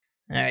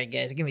All right,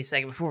 guys, give me a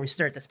second before we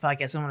start this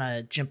podcast. I want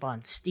to jump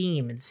on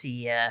Steam and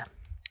see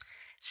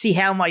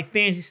how my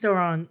Fantasy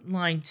Star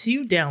Online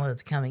 2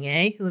 download's coming.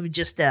 Let me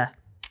just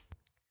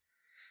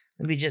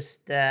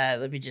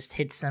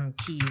hit some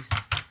keys.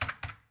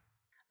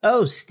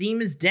 Oh, Steam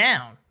is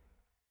down.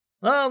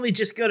 Well, let me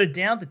just go to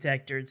Down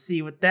Detector and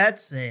see what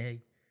that's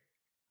saying.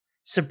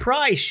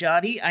 Surprise,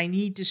 shoddy! I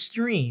need to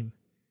stream.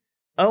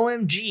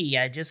 OMG!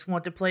 I just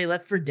want to play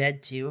Left 4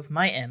 Dead 2 with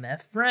my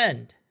MF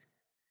friend.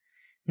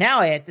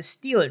 Now I have to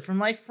steal it from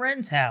my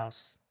friend's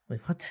house. Wait,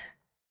 what?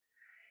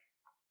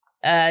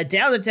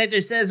 Down Detector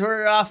says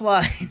we're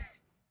offline.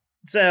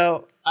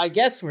 So, I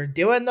guess we're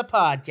doing the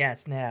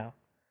podcast now.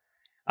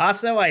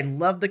 Also, I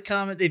love the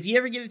comment. If you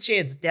ever get a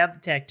chance, Down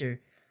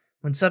Detector,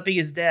 when something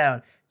is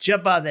down,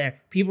 jump on there.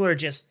 People are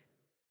just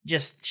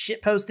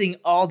shit posting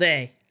all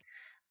day.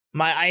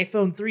 My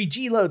iPhone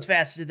 3G loads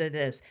faster than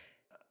this.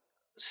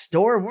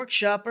 Store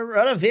workshop are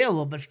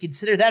unavailable, but if you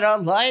consider that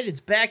online, it's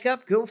back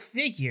up. Go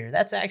figure.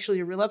 That's actually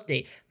a real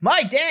update.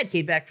 My dad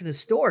came back for the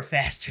store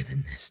faster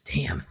than this.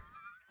 Damn.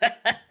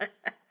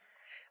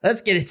 Let's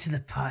get into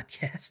the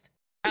podcast.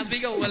 As we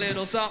go a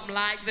little something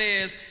like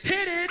this.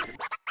 Hit it!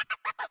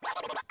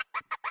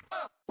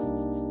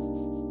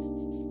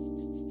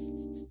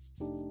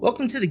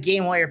 Welcome to the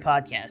GameWire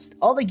podcast.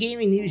 All the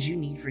gaming news you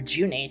need for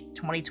June 8th,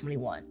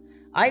 2021.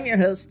 I'm your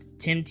host,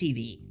 Tim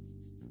TV.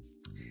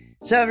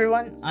 So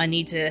everyone, I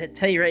need to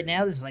tell you right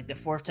now, this is like the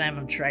fourth time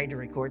I'm trying to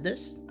record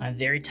this. I'm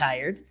very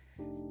tired.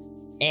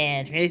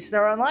 And Fantasy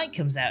Star Online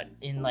comes out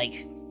in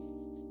like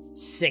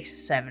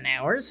 6-7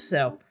 hours.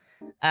 So,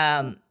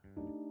 and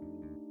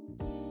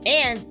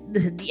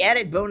the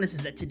added bonus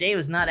is that today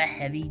was not a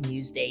heavy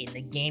news day in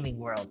the gaming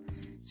world.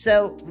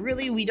 So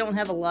really, we don't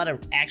have a lot of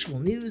actual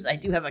news. I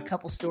do have a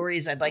couple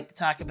stories I'd like to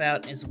talk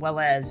about, as well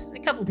as a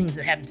couple things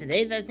that happened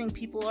today that I think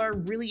people are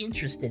really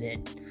interested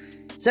in.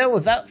 So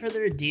without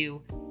further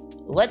ado,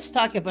 let's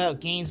talk about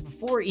games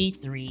before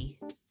E3,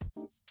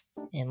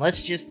 and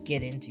let's just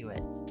get into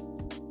it.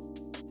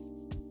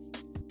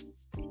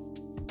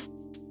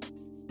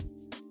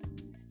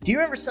 Do you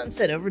remember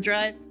Sunset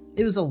Overdrive?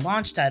 It was a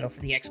launch title for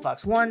the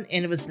Xbox One,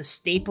 and it was the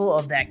staple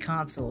of that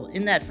console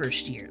in that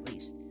first year, at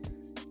least.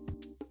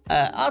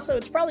 Also,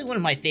 it's probably one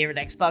of my favorite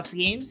Xbox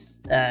games,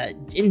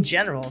 in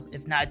general,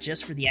 if not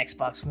just for the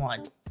Xbox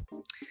One.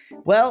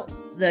 Well,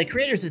 the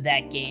creators of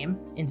that game,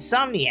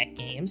 Insomniac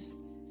Games,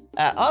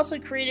 also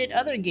created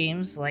other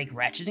games like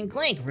Ratchet &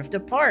 Clank, Rift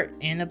Apart,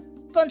 and a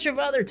bunch of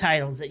other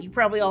titles that you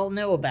probably all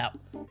know about.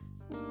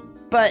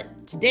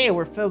 But today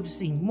we're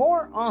focusing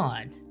more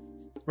on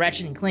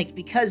Ratchet & Clank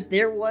because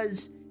there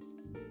was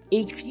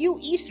a few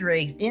Easter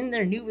eggs in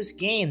their newest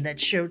game that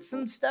showed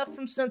some stuff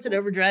from Sunset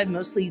Overdrive,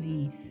 mostly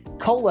the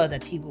cola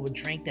that people would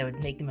drink that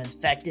would make them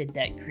infected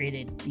that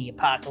created the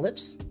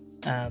apocalypse.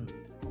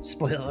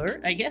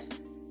 Spoiler, I guess.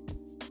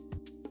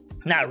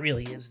 Not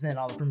really, it was then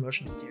all the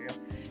promotional material.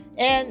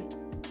 And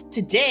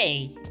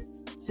today,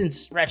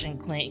 since Ratchet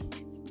 &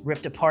 Clank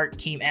Rift Apart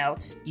came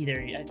out, either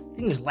I think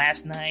it was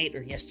last night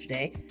or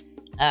yesterday,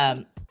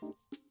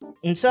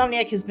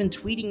 Insomniac has been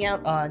tweeting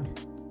out on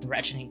the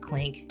Ratchet &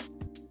 Clank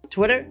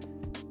Twitter,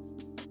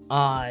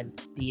 on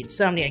the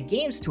Insomniac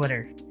Games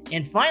Twitter,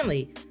 and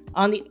finally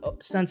on the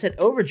Sunset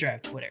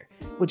Overdrive Twitter,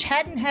 which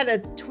hadn't had a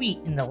tweet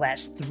in the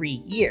last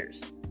 3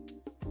 years.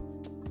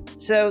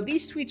 So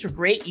these tweets were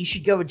great. You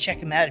should go and check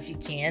them out if you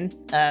can.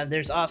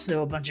 There's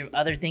also a bunch of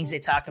other things they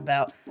talk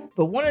about.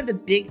 But one of the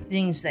big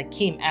things that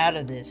came out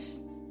of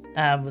this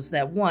was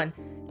that, one,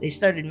 they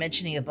started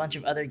mentioning a bunch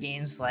of other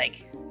games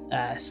like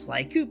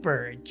Sly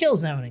Cooper and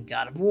Killzone and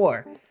God of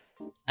War.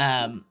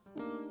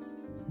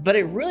 But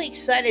it really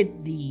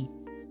excited the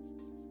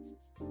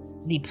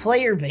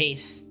player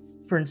base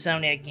for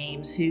Insomniac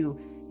Games, who,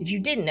 if you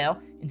didn't know,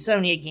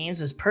 Insomniac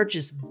Games was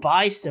purchased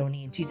by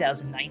Sony in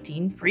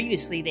 2019.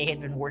 Previously, they had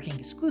been working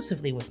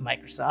exclusively with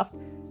Microsoft.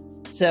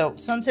 So,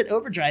 Sunset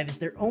Overdrive is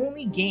their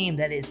only game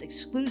that is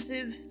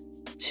exclusive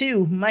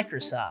to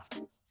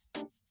Microsoft.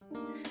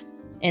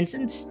 And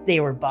since they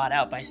were bought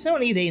out by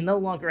Sony, they no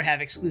longer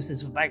have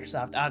exclusives with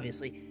Microsoft,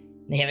 obviously.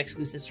 They have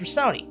exclusives for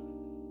Sony.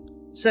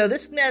 So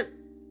this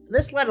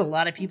led a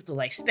lot of people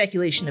to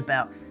speculation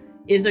about,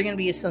 is there going to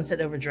be a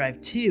Sunset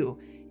Overdrive 2?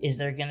 Is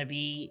there going to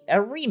be a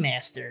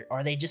remaster?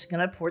 Are they just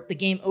going to port the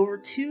game over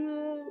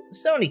to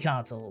Sony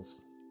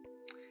consoles?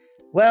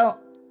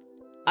 Well,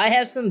 I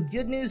have some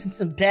good news and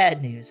some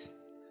bad news.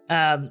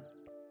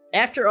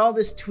 After all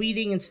this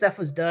tweeting and stuff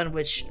was done,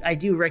 which I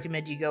do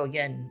recommend you go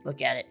again and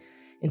look at it,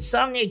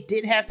 Insomniac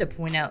did have to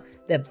point out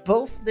that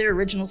both their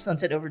original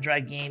Sunset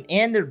Overdrive game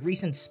and their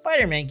recent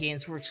Spider-Man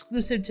games were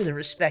exclusive to their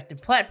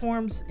respective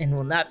platforms and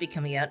will not be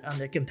coming out on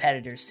their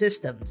competitors'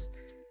 systems.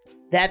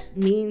 That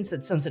means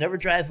that Sunset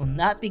Overdrive will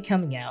not be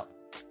coming out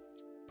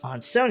on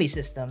Sony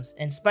systems,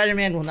 and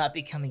Spider-Man will not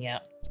be coming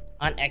out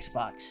on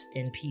Xbox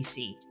and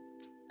PC.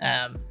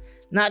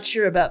 Not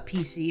sure about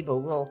PC, but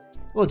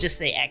we'll just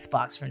say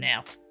Xbox for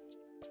now.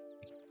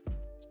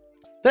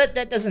 But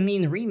that doesn't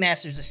mean the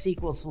remasters or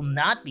sequels will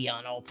not be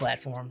on all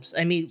platforms.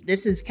 I mean,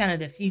 this is kind of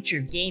the future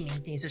of gaming.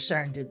 Things are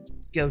starting to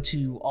go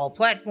to all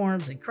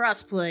platforms and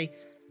crossplay.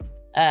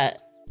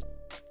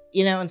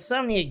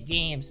 Insomniac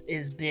Games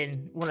has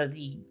been one of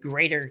the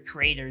greater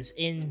creators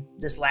in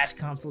this last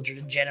console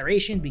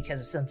generation because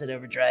of Sunset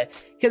Overdrive,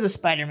 because of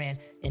Spider-Man,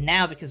 and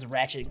now because of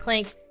Ratchet &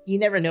 Clank. You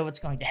never know what's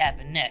going to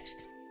happen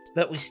next.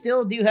 But we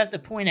still do have to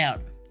point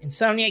out,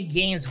 Insomniac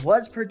Games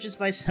was purchased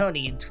by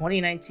Sony in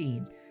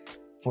 2019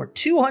 for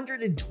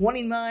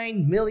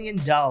 $229 million.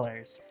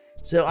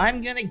 So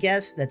I'm gonna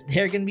guess that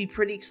they're gonna be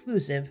pretty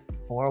exclusive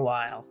for a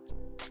while.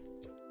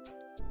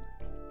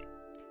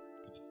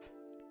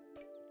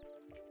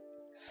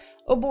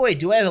 Oh boy,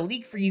 do I have a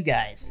leak for you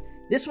guys.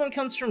 This one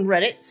comes from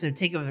Reddit, so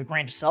take it with a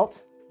grain of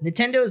salt.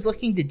 Nintendo is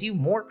looking to do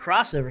more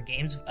crossover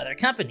games with other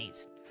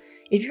companies.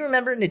 If you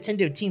remember,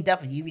 Nintendo teamed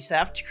up with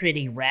Ubisoft to create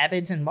a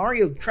Rabbids and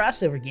Mario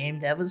crossover game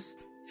that was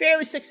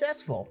fairly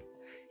successful.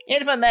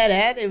 And if I might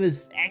add, it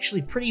was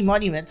actually pretty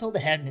monumental to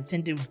have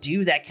Nintendo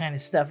do that kind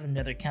of stuff with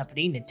another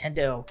company.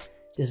 Nintendo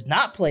does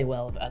not play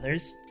well with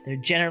others. They're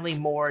generally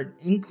more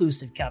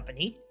inclusive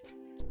company.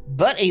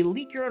 But a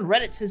leaker on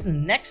Reddit says the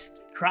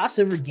next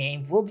crossover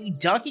game will be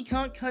Donkey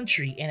Kong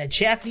Country and a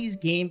Japanese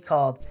game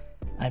called,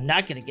 I'm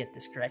not going to get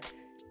this correct,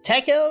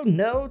 Taiko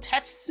no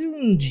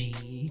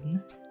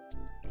Tatsunjin.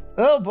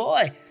 Oh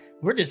boy,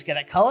 we're just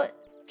going to call it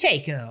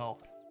Taiko.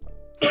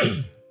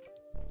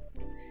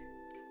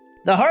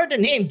 The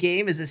hard-to-name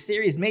game is a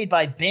series made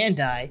by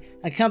Bandai,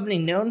 a company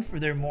known for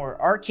their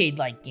more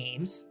arcade-like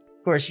games.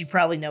 Of course, you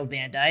probably know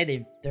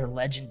Bandai, they're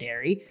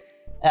legendary.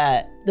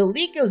 The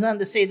leak goes on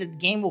to say that the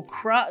game will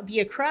be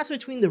a cross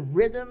between the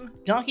Rhythm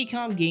Donkey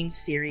Kong game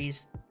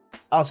series,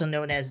 also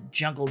known as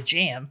Jungle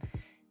Jam,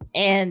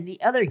 and the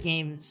other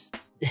games.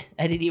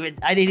 I didn't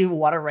even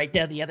want to write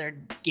down the other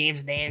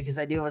game's name because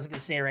I knew I wasn't going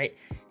to say it right.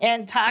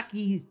 And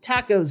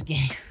Taco's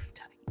game.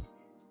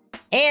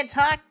 And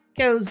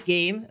Taco's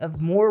game of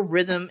more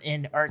rhythm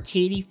and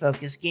arcadey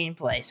focused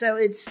gameplay. So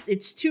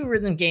it's two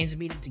rhythm games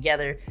meeting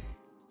together,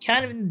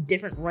 kind of in a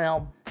different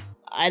realm.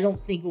 I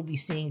don't think we'll be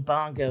seeing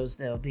bongos,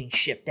 though, being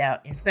shipped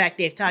out. In fact,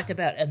 they've talked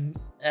about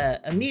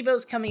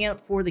amiibos coming out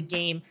for the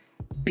game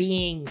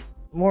being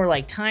more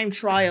like time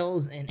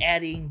trials and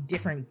adding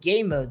different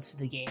game modes to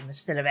the game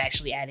instead of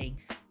actually adding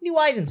new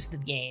items to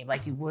the game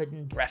like you would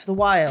in Breath of the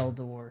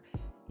Wild or,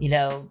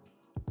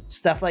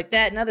 stuff like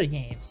that in other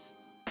games.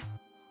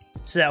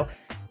 So,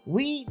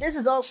 this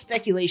is all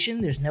speculation.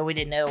 There's no way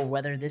to know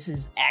whether this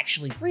is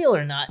actually real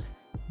or not.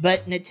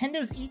 But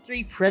Nintendo's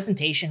E3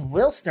 presentation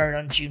will start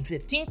on June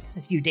 15th,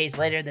 a few days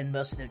later than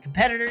most of their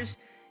competitors.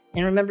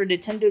 And remember,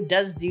 Nintendo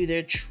does do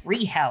their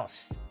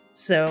Treehouse.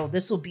 So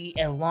this will be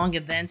a long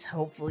event,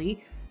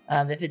 hopefully.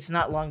 If it's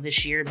not long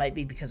this year, it might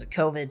be because of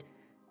COVID.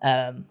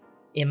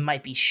 It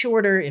might be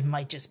shorter, it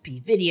might just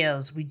be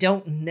videos, we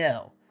don't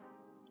know.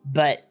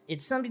 But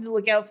it's something to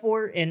look out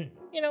for, and,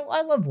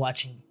 I love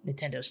watching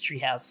Nintendo's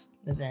Treehouse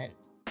event.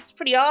 It's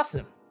pretty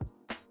awesome.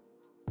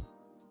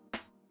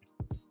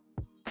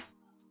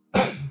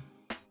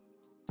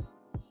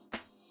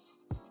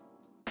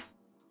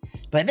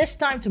 By this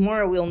time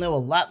tomorrow, we'll know a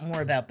lot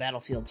more about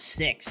Battlefield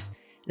 6.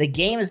 The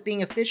game is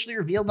being officially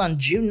revealed on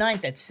June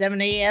 9th at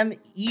 7 a.m.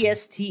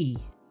 EST.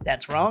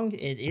 That's wrong,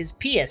 it is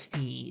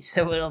PST,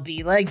 so it'll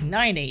be like 10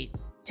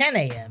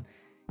 a.m.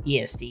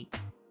 EST.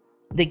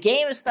 The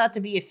game is thought to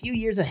be a few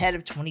years ahead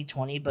of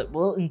 2020, but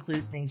will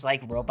include things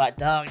like robot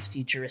dogs,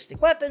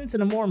 futuristic weapons,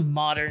 and a more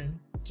modern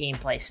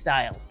gameplay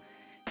style.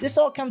 This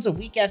all comes a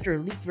week after a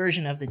leaked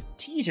version of the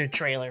teaser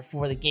trailer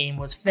for the game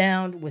was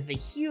found with a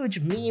huge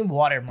meme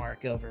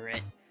watermark over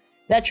it.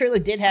 That trailer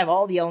did have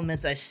all the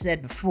elements I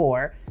said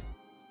before.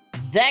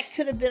 That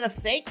could have been a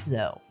fake,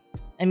 though.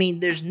 I mean,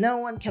 there's no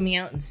one coming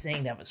out and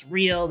saying that was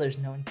real. There's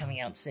no one coming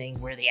out saying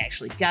where they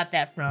actually got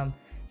that from.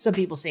 Some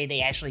people say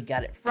they actually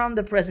got it from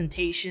the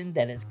presentation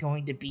that is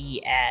going to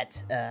be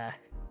at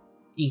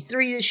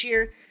E3 this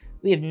year.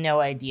 We have no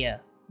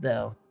idea,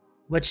 though,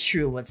 what's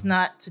true, what's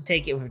not, so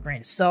take it with a grain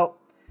of salt.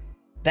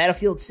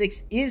 Battlefield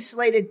 6 is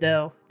slated,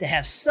 though, to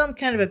have some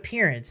kind of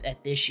appearance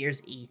at this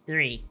year's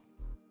E3.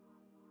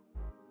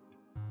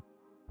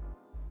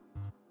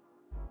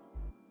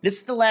 This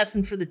is the last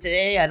one for the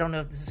day. I don't know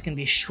if this is going to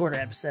be a shorter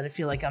episode. I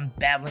feel like I'm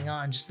babbling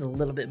on just a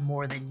little bit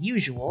more than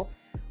usual.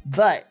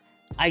 But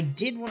I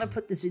did want to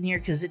put this in here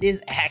because it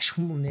is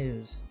actual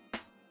news.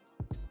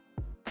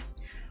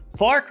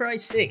 Far Cry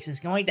 6 is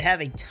going to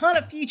have a ton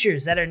of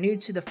features that are new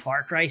to the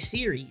Far Cry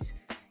series.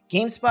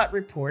 GameSpot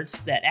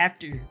reports that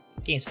after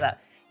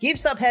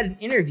GameStop had an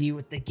interview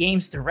with the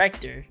game's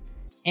director,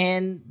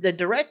 and the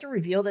director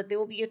revealed that there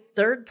will be a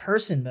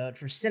third-person mode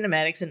for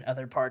cinematics and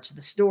other parts of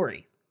the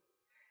story.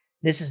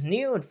 This is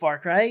new in Far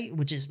Cry,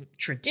 which is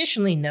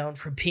traditionally known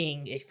for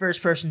being a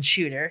first-person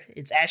shooter.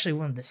 It's actually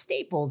one of the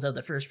staples of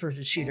the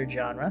first-person shooter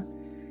genre.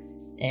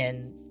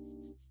 And,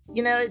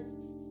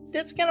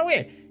 that's kind of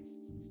weird.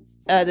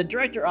 The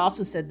director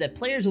also said that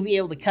players will be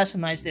able to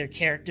customize their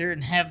character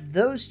and have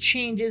those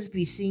changes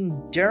be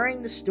seen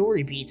during the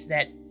story beats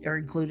that are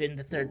included in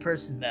the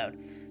third-person mode.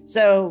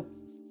 So,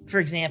 for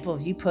example,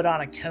 if you put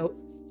on a coat,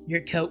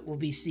 your coat will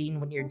be seen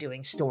when you're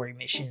doing story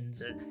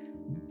missions or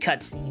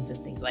cutscenes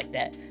and things like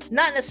that.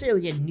 Not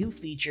necessarily a new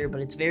feature,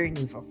 but it's very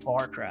new for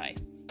Far Cry.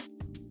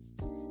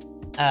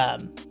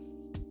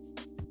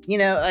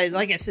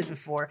 Like I said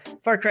before,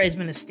 Far Cry has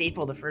been a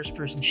staple of the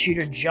first-person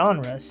shooter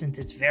genre since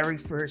its very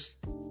first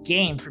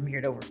game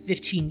premiered over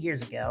 15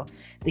 years ago.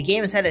 The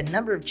game has had a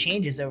number of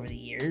changes over the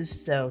years,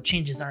 so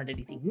changes aren't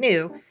anything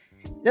new.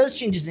 Those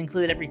changes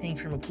include everything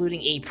from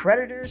including a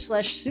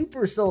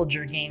Predator/Super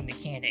Soldier game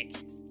mechanic,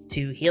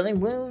 to healing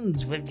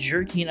wounds with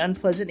jerky and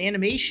unpleasant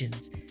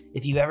animations.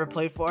 If you ever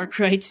played Far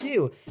Cry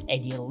 2,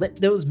 and you lit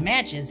those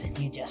matches and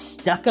you just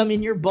stuck them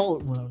in your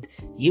bullet wound,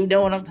 you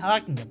know what I'm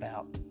talking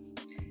about.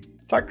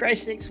 Far Cry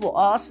 6 will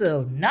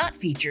also not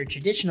feature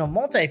traditional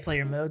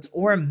multiplayer modes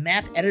or a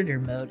map editor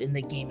mode in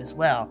the game as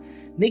well,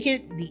 making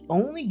it the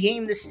only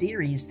game in the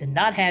series to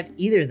not have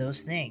either of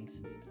those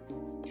things.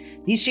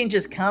 These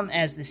changes come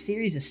as the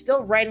series is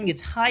still riding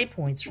its high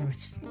points from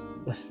its...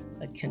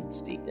 I couldn't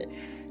speak there.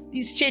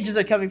 These changes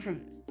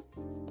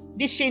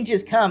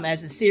come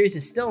as the series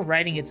is still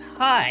riding its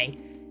high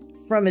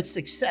from its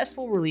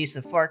successful release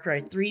of Far Cry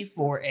 3,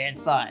 4, and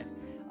 5.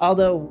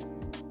 Although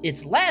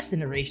its last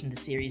iteration of the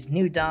series,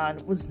 New Dawn,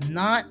 was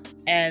not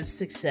as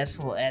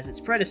successful as its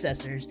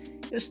predecessors,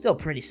 it was still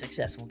pretty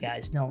successful,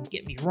 guys, don't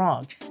get me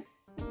wrong.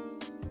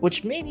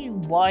 Which may be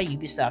why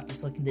Ubisoft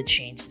is looking to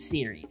change the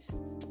series.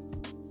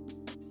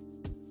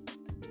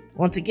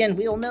 Once again,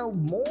 we'll know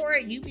more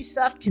at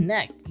Ubisoft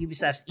Connect,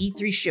 Ubisoft's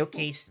E3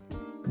 showcase,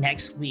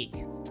 next week.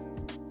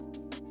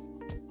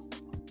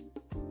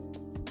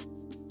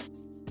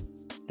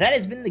 That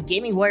has been the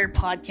Gaming Wire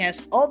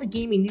podcast, all the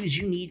gaming news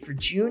you need for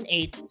June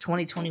 8th,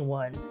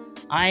 2021.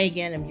 I,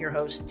 again, am your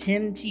host,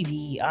 Tim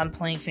TV. I'm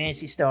playing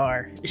Phantasy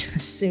Star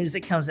as soon as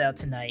it comes out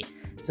tonight.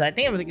 So I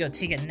think I'm going to go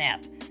take a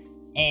nap.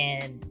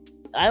 And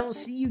I will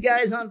see you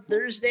guys on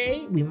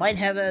Thursday. We might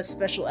have a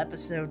special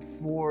episode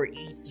for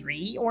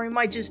E3, or we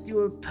might just do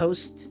a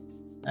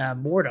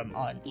post-mortem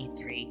on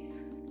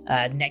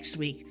E3 next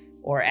week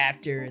or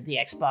after the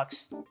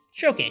Xbox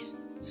showcase.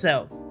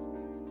 So...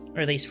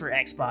 or at least for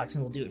Xbox,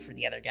 and we'll do it for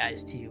the other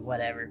guys too,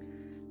 whatever.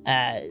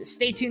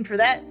 Stay tuned for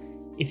that.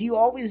 If you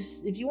want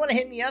to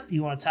hit me up,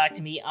 you want to talk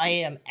to me, I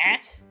am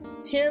at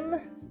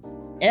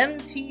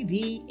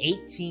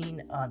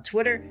TimMTV18 on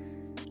Twitter.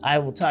 I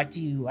will talk to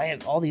you. I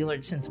have all the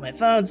alerts sent to my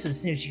phone, so as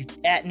soon as you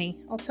at me,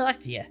 I'll talk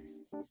to you.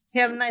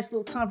 Have a nice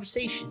little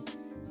conversation.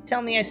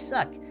 Tell me I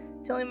suck.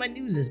 Tell me my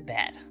news is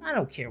bad. I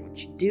don't care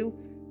what you do.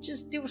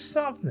 Just do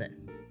something.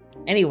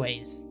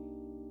 Anyways,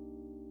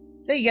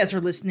 thank you guys for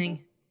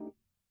listening.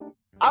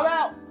 I'm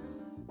out.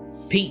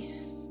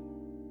 Peace.